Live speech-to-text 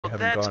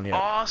haven't gone yet.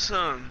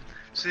 Awesome.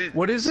 So,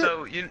 what is it?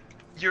 So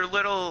your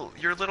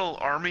little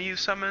army you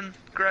summon,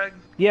 Greg?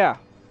 Yeah.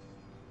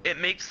 It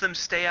makes them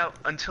stay out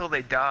until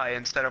they die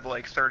instead of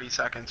like 30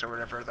 seconds or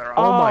whatever they're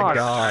on. Oh my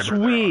god.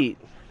 Sweet.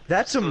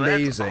 That's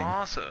amazing.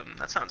 That's awesome.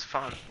 That sounds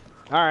fun.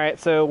 Alright,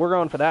 so we're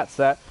going for that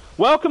set.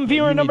 Welcome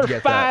viewer number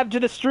 5 to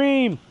the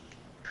stream.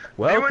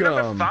 Welcome. Viewer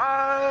number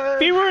 5.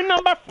 Viewer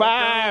number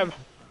 5.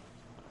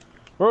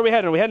 Where are we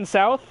heading? Are we heading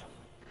south?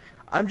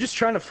 I'm just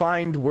trying to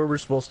find where we're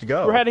supposed to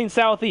go. We're heading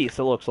southeast,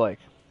 it looks like.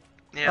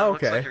 Yeah, okay.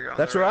 Looks like you're going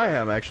that's where I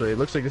am, actually. It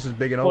looks like this is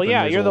big and open. Well,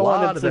 yeah, There's you're the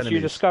one that that's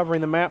you're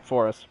discovering the map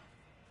for us.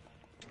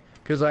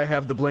 Because I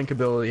have the blink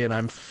ability and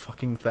I'm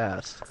fucking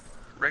fast.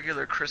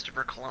 Regular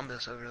Christopher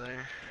Columbus over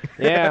there.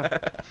 Yeah.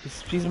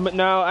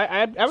 No,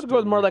 I would go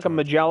with more like a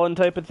Magellan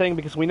type of thing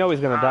because we know he's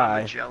gonna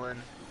die. Magellan.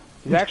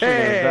 He's actually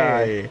gonna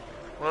die.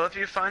 Well, if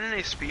you find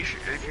any species,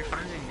 if you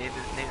find any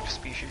native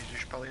species, you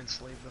should probably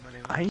enslave them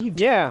anyway. I need.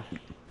 Yeah.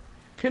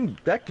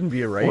 That can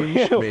be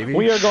arranged, maybe.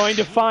 We are going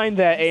to find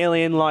that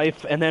alien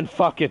life and then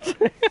fuck it.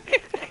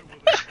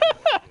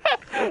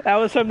 That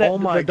was from that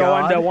the Go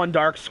Into One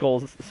Dark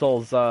Souls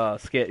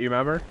skit. You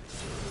remember?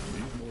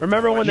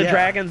 Remember when the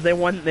dragons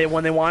when they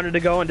wanted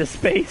to go into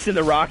space and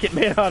the rocket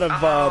made out of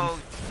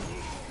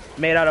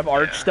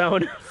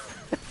archstone?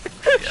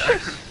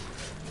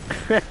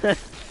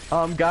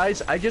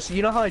 Guys,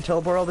 you know how I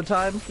teleport all the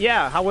time?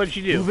 Yeah, how would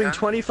you do? Moving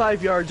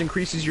 25 yards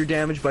increases your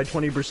damage by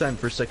 20%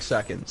 for 6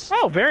 seconds.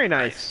 Oh, very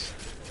nice.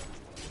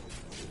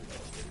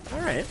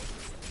 Alright.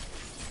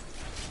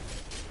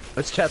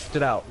 Let's test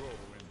it out.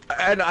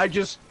 And I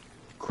just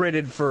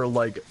critted for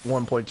like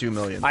 1.2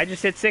 million. I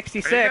just hit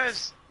 66. Are you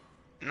guys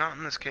not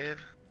in this cave?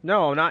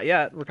 No, not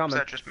yet. We're coming. Is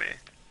that just me?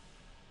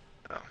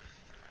 Oh.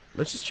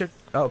 Let's just check.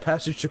 Oh,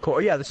 passage to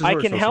core. Yeah, this is. I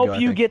can help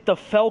you get the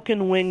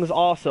Falcon Wings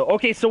also.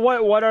 Okay, so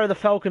what are the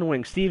Falcon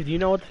Wings, Steve? Do you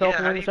know what the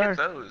Falcon Wings are? How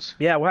do you get those?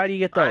 Yeah, well, how do you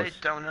get those? I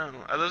don't know.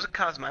 Are those a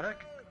cosmetic?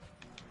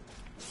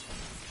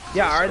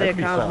 Yeah, are they a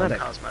cosmetic?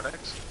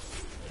 Cosmetics.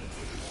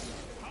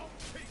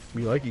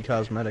 We like a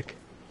cosmetic.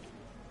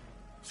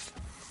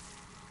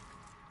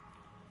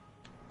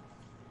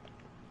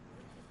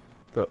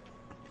 But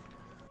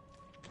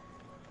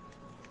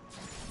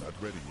not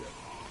ready yet.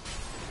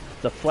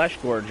 The Flesh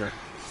Gorger.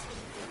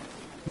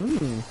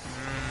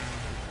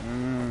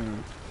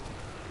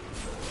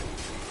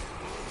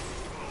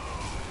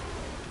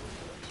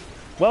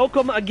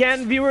 Welcome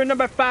again, viewer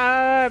number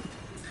 5.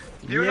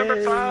 Viewer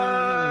number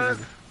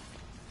 5.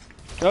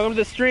 Welcome to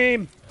the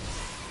stream.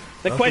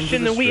 The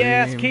question that we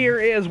ask here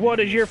is, what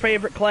is your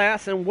favorite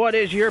class and what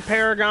is your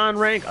Paragon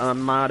rank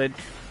unmodded?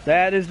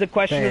 That is the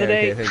question of the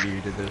day. Thank you.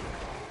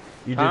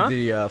 You did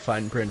the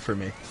fine print for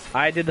me.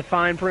 I did the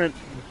fine print.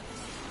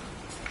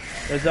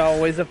 There's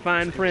always a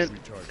fine print.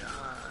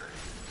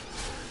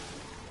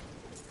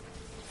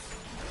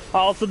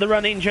 Also, the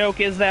running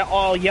joke is that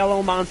all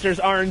yellow monsters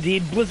are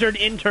indeed Blizzard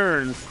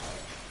interns.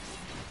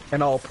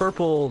 And all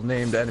purple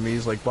named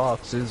enemies like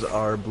boxes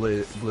are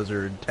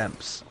Blizzard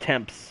temps.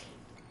 Temps.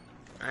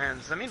 Man,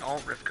 does that mean all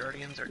Rift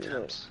Guardians are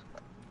temps?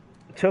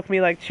 It took me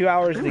like 2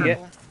 hours to get...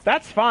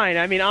 That's fine.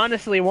 I mean,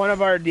 honestly, one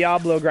of our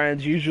Diablo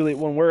grinds, usually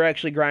when we're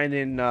actually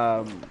grinding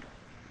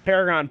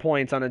Paragon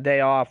points on a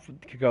day off,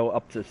 could go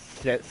up to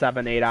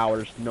 7-8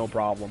 hours, no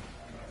problem.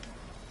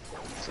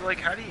 So, like,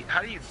 how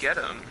do you get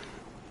them?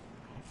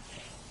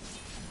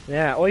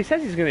 Yeah, well, he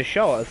says he's gonna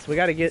show us.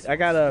 I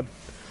gotta...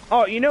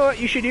 Oh, you know what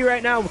you should do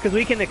right now? Because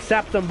we can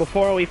accept them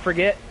before we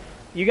forget.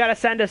 You gotta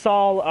send us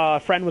all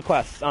friend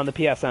requests on the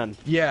PSN.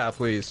 Yeah,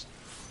 please.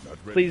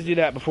 Please do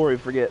that before we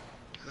forget.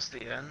 Is this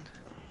the end?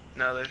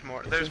 No, there's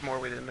more. There's more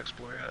we didn't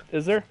explore yet.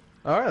 Is there?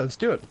 Alright, let's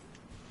do it.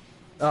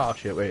 Oh,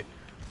 shit, wait.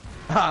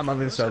 I'm on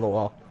the other side of the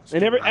wall.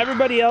 And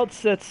everybody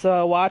else that's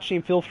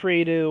watching, feel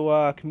free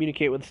to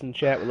communicate with us in the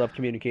chat. We love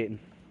communicating.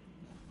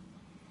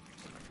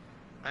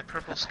 My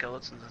purple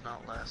skeleton does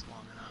not last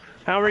long enough.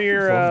 How are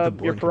your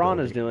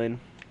piranhas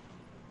doing?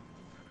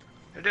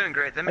 They're doing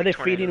great. Are they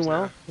feeding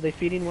well? Are they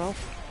feeding well?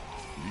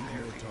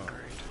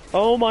 Great.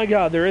 Oh my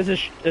God! There is a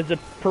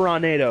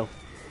piranhado.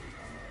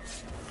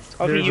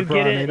 Okay, you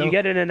get it. You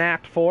get it in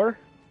Act 4.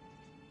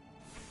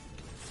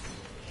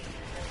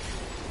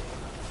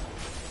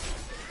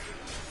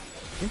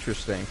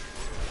 Interesting.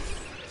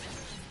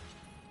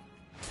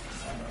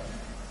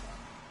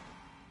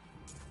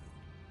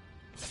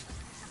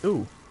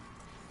 Ooh.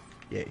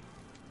 Yay.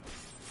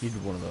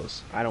 Needed one of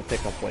those. I don't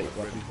pick up weight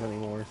weapons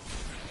anymore.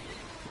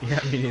 Yeah,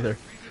 me neither.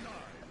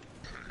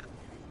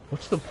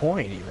 What's the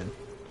point, even?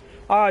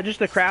 Just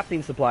the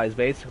crafting supplies,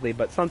 basically.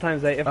 But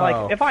sometimes, if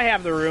I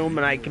have the room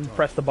and I can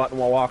press the button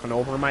while walking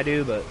over them, I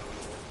do. But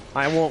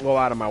I won't go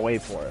out of my way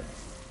for it.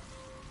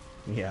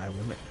 Yeah,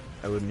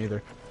 I wouldn't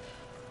either.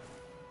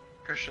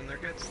 Christian, there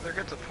gets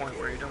a point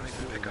where you don't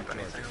even pick up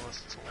anything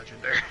unless it's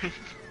legendary.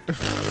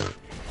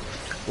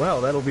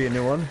 Well, that'll be a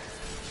new one.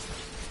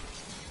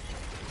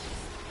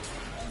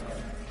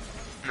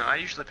 No, I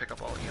usually pick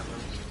up all yellows.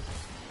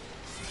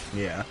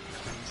 Yeah.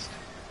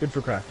 Good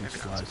for crafting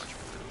supplies.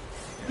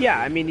 Yeah,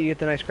 I mean, you get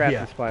the nice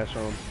crafting supplies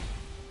from them.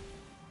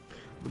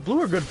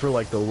 Blue are good for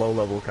like the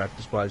low-level crafting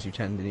supplies you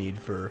tend to need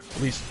for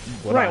at least.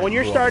 Right, when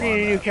you're starting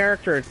a new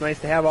character, it's nice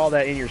to have all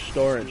that in your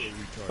storage.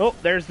 Oh,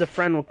 there's the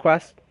friend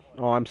request.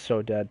 Oh, I'm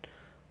so dead.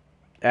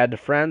 Add to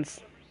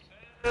friends.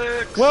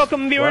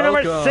 Welcome, viewer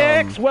number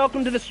 6.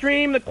 Welcome to the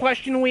stream. The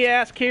question we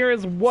ask here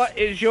is, what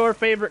is your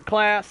favorite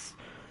class?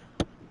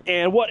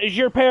 And what is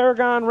your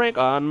Paragon rank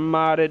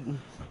unmodded?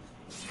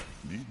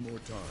 Need more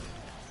time.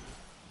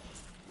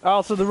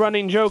 Also, the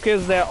running joke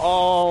is that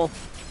all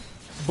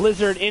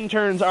Blizzard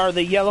interns are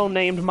the yellow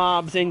named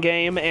mobs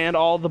in-game, and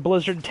all the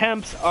Blizzard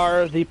temps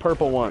are the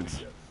purple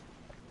ones.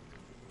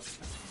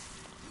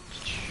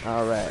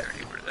 Alright.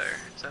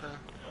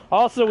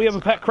 Also, we have a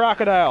pet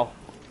crocodile.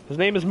 His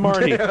name is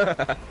Marty.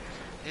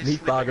 Meet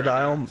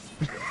Bogadile.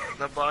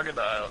 The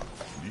Bogadile.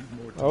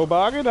 Oh,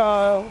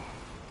 Bogadile.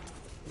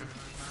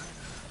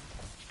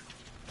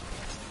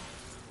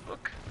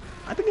 Look.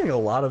 I've been getting a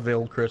lot of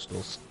veiled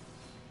crystals.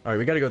 Alright,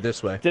 we gotta go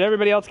this way. Did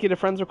everybody else get a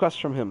friend's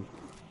request from him?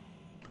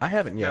 I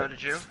haven't yet. No,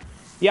 did you?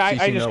 Yeah,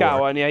 I just got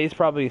nowhere. one. Yeah, he's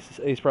probably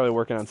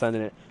working on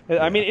sending it.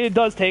 I mean, it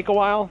does take a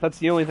while. That's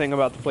the only thing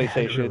about the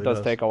PlayStation. really It does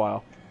does. take a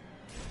while.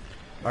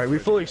 Alright, we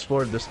fully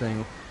explored this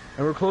thing.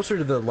 And we're closer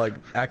to the, like,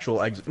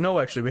 actual exit. No,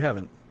 actually, we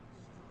haven't.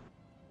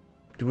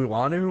 Do we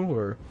want to,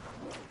 or...?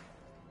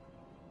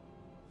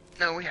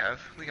 No, we have.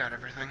 We got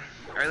everything.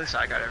 Or at least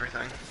I got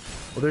everything.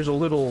 Well, there's a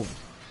little...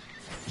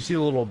 You see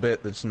a little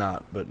bit that's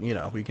not, but, you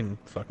know, we can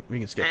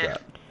skip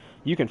that.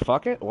 You can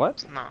fuck it?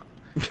 What? It's not.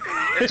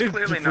 It's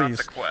clearly not Please.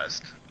 the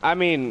quest. I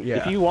mean, Yeah.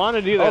 if you want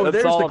to do that, Oh, that's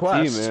there's all the up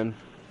to you, quest. man.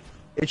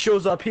 It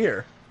shows up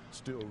here.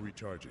 Still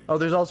recharging. Oh,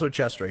 there's also a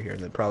chest right here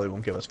that probably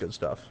won't give us good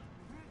stuff.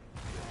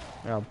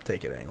 I'll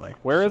take it anyway.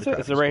 Where It's is the it?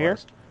 Is it crafting right here?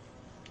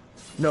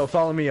 supplies. No,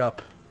 follow me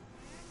up.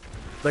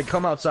 Like,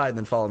 come outside and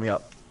then follow me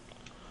up.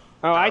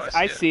 Oh, I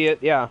I see it,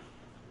 yeah.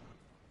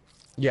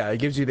 Yeah, it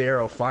gives you the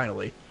arrow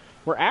finally.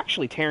 We're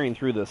actually tearing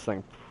through this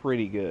thing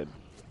pretty good.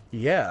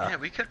 Yeah. Yeah,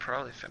 we could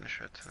probably finish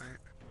it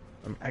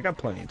tonight. I got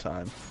plenty of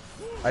time.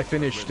 I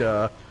finished,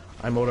 I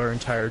mowed our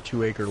entire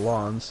 2-acre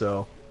lawn,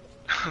 so...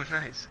 Oh,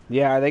 nice.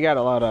 Yeah, they got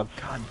a lot of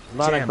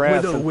Damn,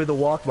 grass with a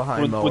walk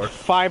behind with, mower. with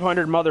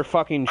 500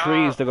 motherfucking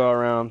trees to go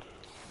around.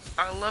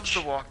 I love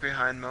the walk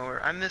behind mower.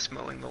 I miss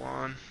mowing the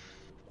lawn.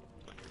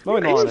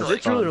 Mowing the lawn It's, is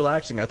it's really fun.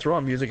 relaxing. I throw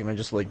on music and I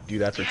just, like, do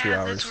that for 2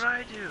 hours. That's what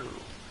I do.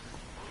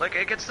 Like,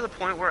 it gets to the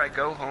point where I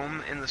go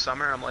home in the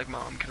summer, I'm like,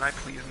 Mom, can I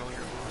please mow your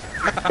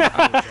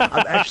lawn?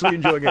 I'm actually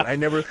enjoying it. I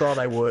never thought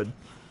I would.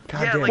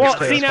 God Yeah, damn, like, Well,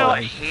 it's see, now,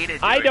 I satisfying. hated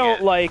I doing don't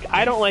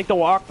it. like the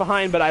walk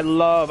behind, but I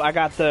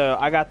got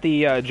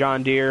the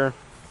John Deere,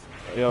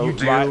 You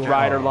do?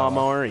 rider Aw.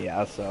 lawnmower.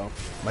 Yeah, so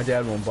My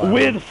dad won't buy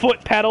with one.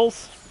 foot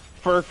pedals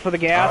for the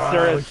gas.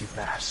 There Oh, is you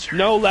bastard.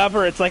 no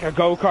lever. It's like a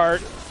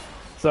go-kart.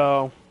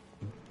 So,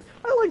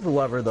 I like the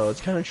lever, though.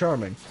 It's kind of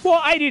charming.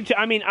 well, I do too.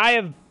 I mean, I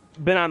have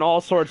been on all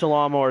sorts of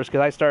lawnmowers because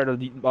I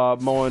started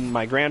mowing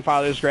my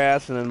grandfather's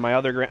grass, and then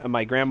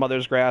my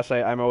grandmother's grass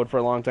I mowed for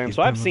a long time.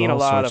 So I've seen a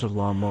lot of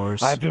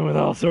lawnmowers. I've been with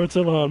all sorts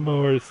of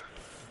lawnmowers.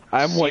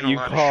 I'm what Seen a you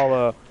lot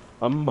of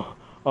call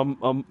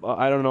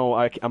I don't know.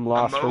 I'm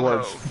lost for moho.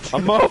 words. A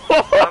moho.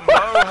 A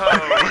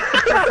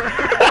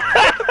moho!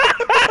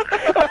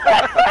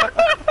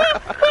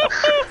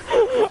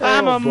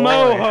 I'm a boy.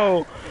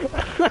 moho.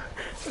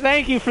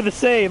 Thank you for the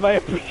save. I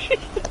appreciate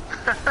it.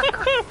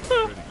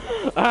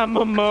 I'm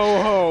a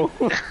moho.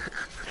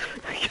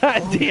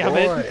 God damn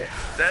it. Boy.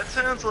 That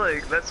sounds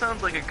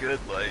like a good,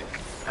 like,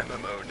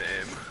 MMO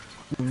name.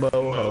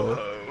 Moho.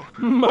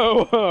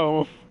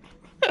 Moho.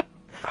 Moho.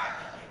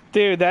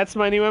 Dude, that's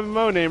my new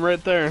MMO name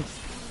right there.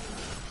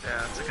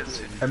 Yeah, it's a good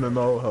city.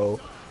 MMO-ho.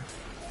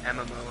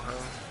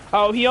 MMO-ho.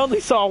 Oh, he only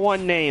saw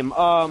one name.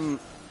 Oh.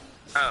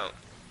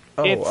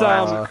 Oh, It's,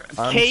 I'm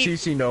Kate-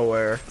 CC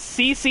Nowhere.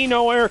 CC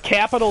Nowhere,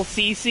 capital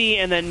CC,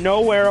 and then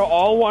Nowhere,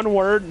 all one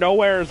word.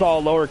 Nowhere is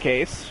all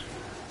lowercase.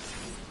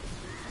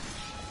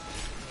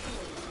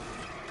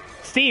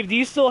 Steve, do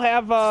you still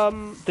have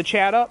the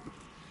chat up?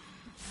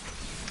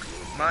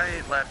 My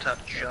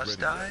laptop just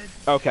died,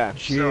 Okay.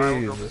 so I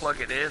will go Jesus.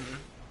 plug it in.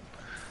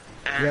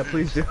 And Yeah,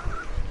 please do.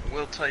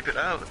 We'll type it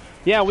out.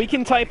 Yeah, we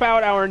can type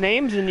out our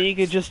names, and you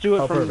could just do it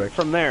Oh, perfect.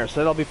 from there. So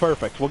that'll be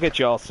perfect. We'll get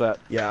you all set.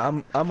 Yeah,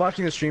 I'm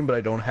watching the stream, but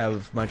I don't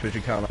have my Twitch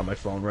account on my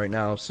phone right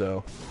now,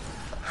 so...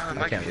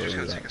 My can't computer's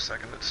really gonna do take that. a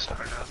second to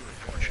start up,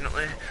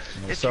 unfortunately.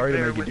 Well, If sorry you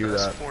to bear make you with do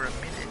us that. for a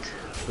minute.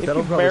 But If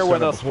that'll you probably bear with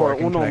start us before for I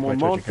can uno connect my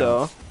Twitch momento.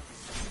 account.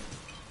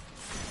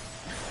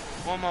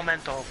 Un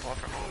momento, por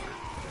favor.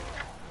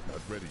 Not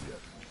ready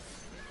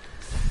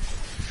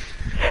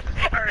yet.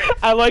 Alright,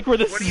 I like where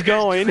this What do is you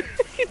guys going.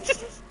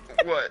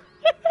 what?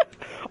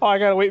 Oh, I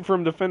gotta wait for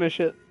him to finish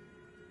it.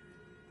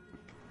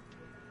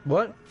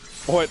 What?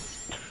 What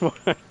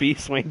B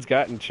Swain's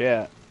got in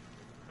chat?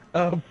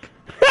 Um,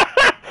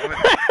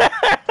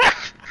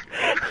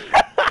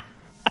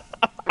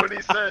 What'd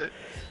he say?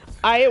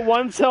 I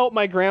once helped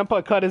my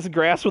grandpa cut his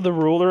grass with a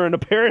ruler and a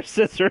pair of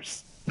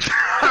scissors.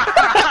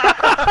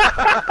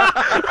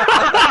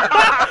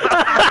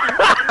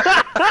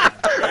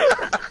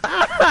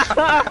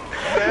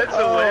 That's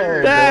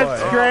hilarious.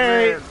 That's boy.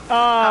 great. Man.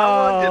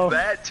 How long Oh, did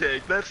that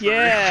take? That's the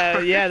Yeah,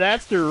 real yeah,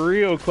 that's the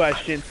real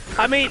question.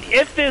 I mean,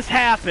 if this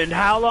happened,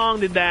 how long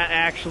did that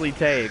actually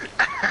take?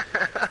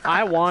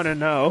 I want to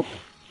know.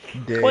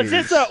 Days. Was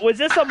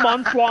this a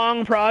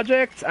month-long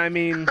project? I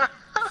mean,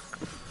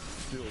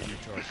 Still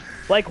recharging.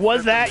 like,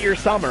 was that your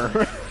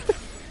summer?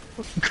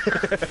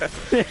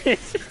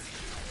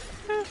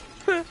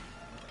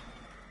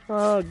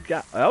 Oh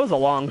god, that was a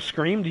long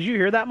scream. Did you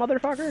hear that,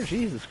 motherfucker?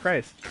 Jesus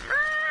Christ.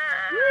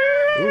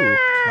 Ooh,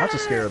 lots of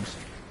scarabs.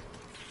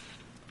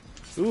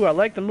 Ooh, I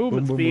like the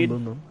movement Boom, boom, speed.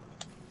 boom, boom,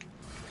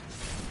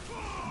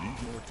 boom. Need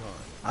more time.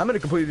 I'm in a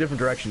completely different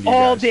direction to you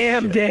All guys.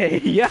 damn Shit.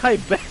 day. Yeah, I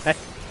bet.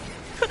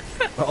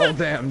 All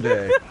damn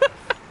day.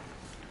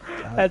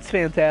 That's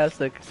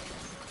fantastic.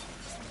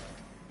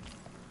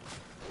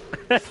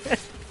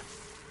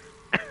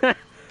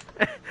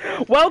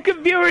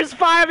 Welcome, viewers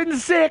 5 and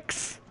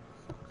 6.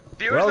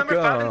 Viewers number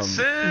 5 and Welcome.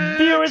 6.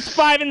 Viewers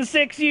 5 and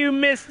 6, you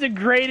missed the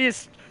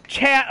greatest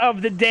chat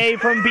of the day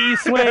from B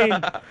Swain.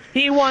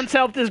 He once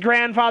helped his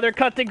grandfather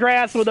cut the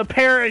grass with a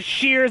pair of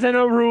shears and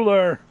a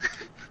ruler.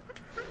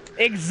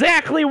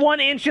 Exactly 1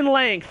 inch in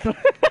length.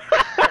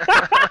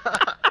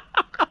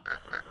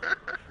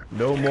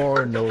 No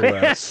more, no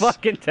less.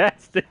 Fucking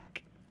tastic.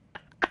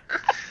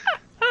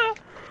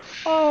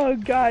 Oh,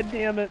 god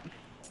damn it.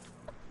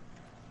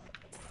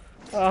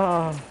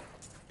 Oh.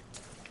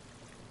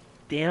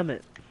 Damn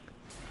it.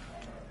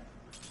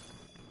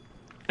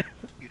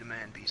 You the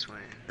man, B Swain.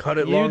 Cut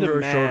it You the longer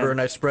or man. shorter,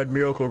 and I spread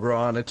Miracle Grow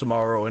on it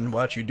tomorrow and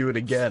watch you do it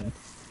again.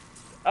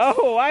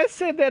 Oh, I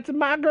said that to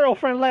my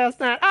girlfriend last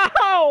night.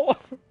 Oh!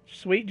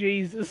 Sweet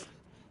Jesus.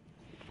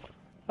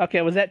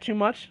 Okay, was that too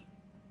much?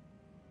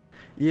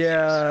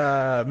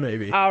 Yeah,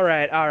 maybe.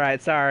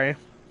 Alright, sorry.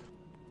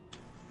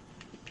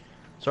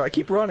 So I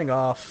keep running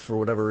off for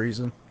whatever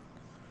reason.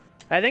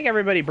 I think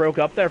everybody broke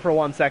up there for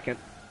 1 second.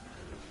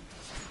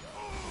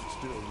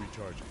 Still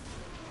recharging.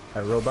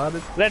 I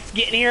roboted. Let's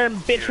get in here and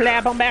bitch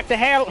lab on back to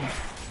hell.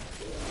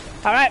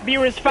 Alright,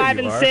 viewers 5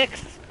 you and are.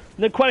 6.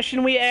 The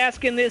question we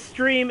ask in this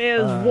stream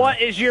is,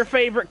 what is your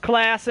favorite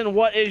class and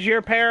what is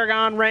your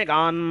Paragon rank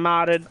on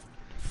modded?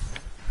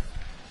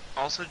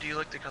 Also, do you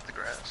like to cut the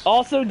grass?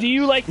 Also, do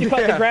you like to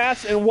cut the Yeah.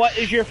 grass and what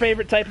is your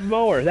favorite type of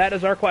mower? That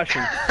is our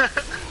question. Not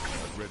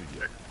ready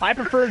yet. I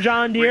prefer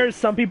John Deere's.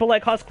 Some people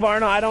like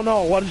Husqvarna. I don't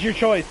know. What is your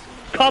choice?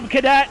 Cub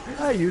Cadet?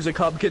 I use a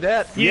Cub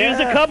Cadet. Use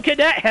a Cub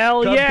Cadet.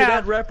 Hell Cub yeah.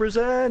 Cadet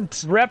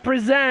represent.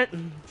 Represent.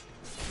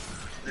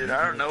 Dude,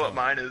 I don't know what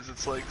mine is.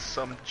 It's like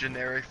some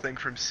generic thing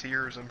from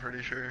Sears, I'm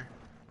pretty sure.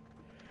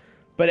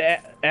 But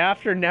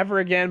after, never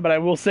again. But I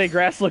will say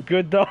grass look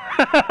good, though.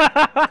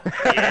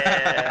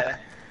 Yeah.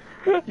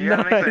 You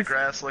gotta make Nice. that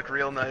grass look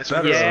real nice.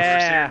 Better. So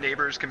Yeah. your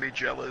neighbors can be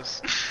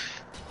jealous.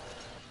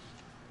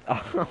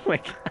 Oh my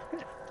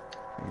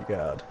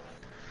god.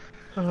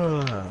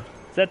 God.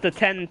 Is that the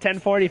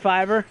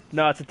 1045er?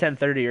 No, it's a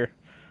 1030er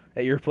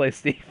at your place,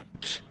 Steve.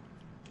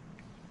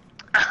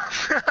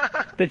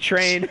 The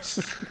train.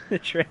 The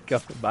train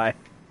going by.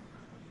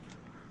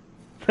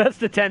 That's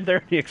the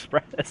 1030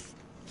 Express.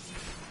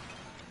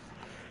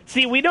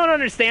 See, we don't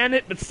understand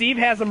it, but Steve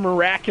has a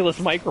miraculous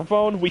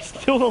microphone. We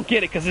still don't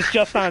get it because it's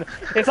just on.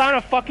 It's on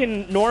a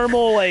fucking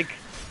normal like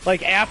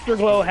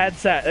Afterglow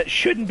headset. It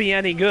shouldn't be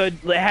any good.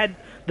 It had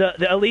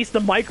the at least the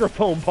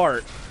microphone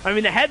part. I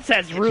mean, the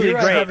headset's really Here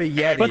I great, have a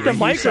Yeti, but the and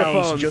he sounds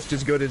microphone, just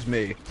as good as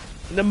me.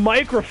 the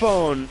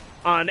microphone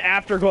on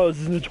Afterglows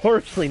is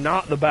notoriously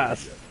not the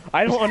best.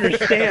 I don't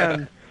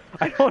understand.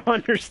 I don't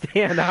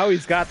understand how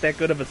he's got that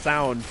good of a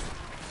sound.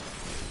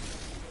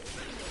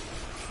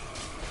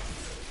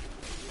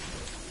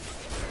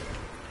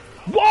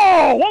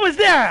 Whoa! What was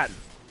that?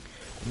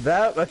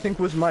 That, I think,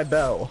 was my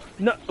bell.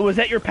 No, was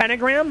that your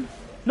pentagram?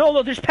 No,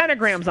 look, there's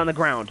pentagrams on the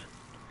ground.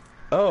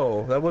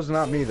 Oh, that was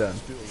not me then.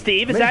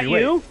 Steve, is Maybe, that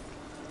you?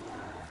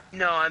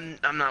 No,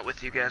 I'm not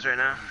with you guys right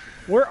now.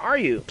 Where are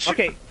you?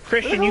 Okay,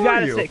 Christian, Where you are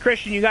gotta you? stay.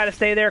 Christian, you gotta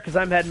stay there because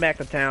I'm heading back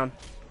to town.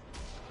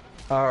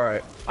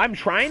 Alright. I'm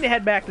trying to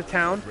head back to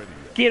town.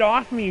 Get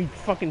off me, you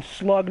fucking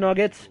slug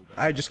nuggets.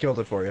 I just killed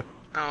it for you.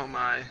 Oh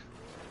my.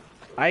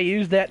 I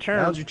used that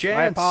term. Now's your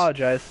I chance.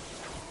 apologize.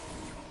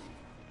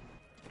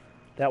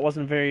 That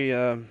wasn't very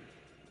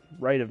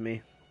right of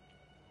me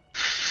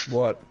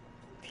What?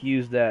 to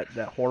use that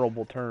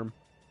horrible term.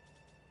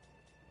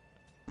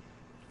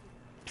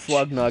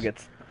 Slug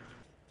nuggets.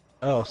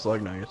 Oh,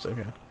 slug nuggets,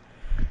 okay.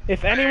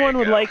 If anyone you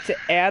would go. like to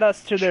add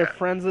us to their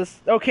friends list,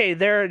 okay,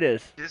 there it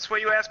is. This is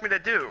what you asked me to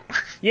do.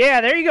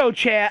 Yeah, there you go,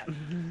 chat.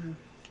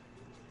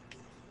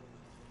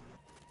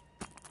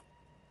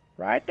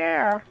 Right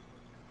there.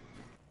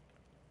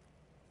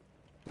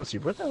 Let's see,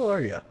 where the hell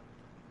are you?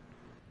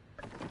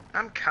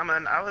 I'm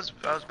coming. I was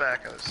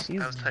back. I was He's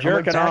typing. I'm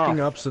jerking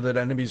attacking off. up so that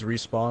enemies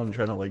respawn and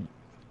trying to, like,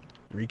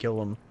 re-kill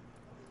them.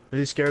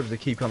 These scarabs that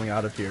keep coming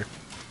out of here.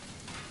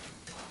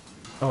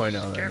 Oh, I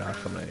know, they're not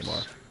coming Scarabs.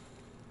 anymore.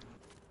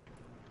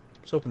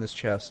 Let's open this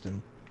chest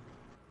and...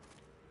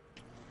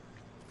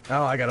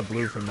 Oh, I got a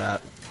blue from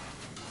that.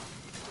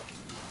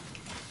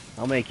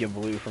 I'll make you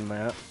blue from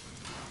that.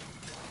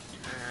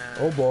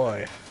 Oh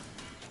boy.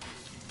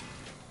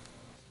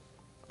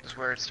 is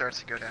where it starts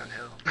to go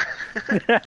downhill.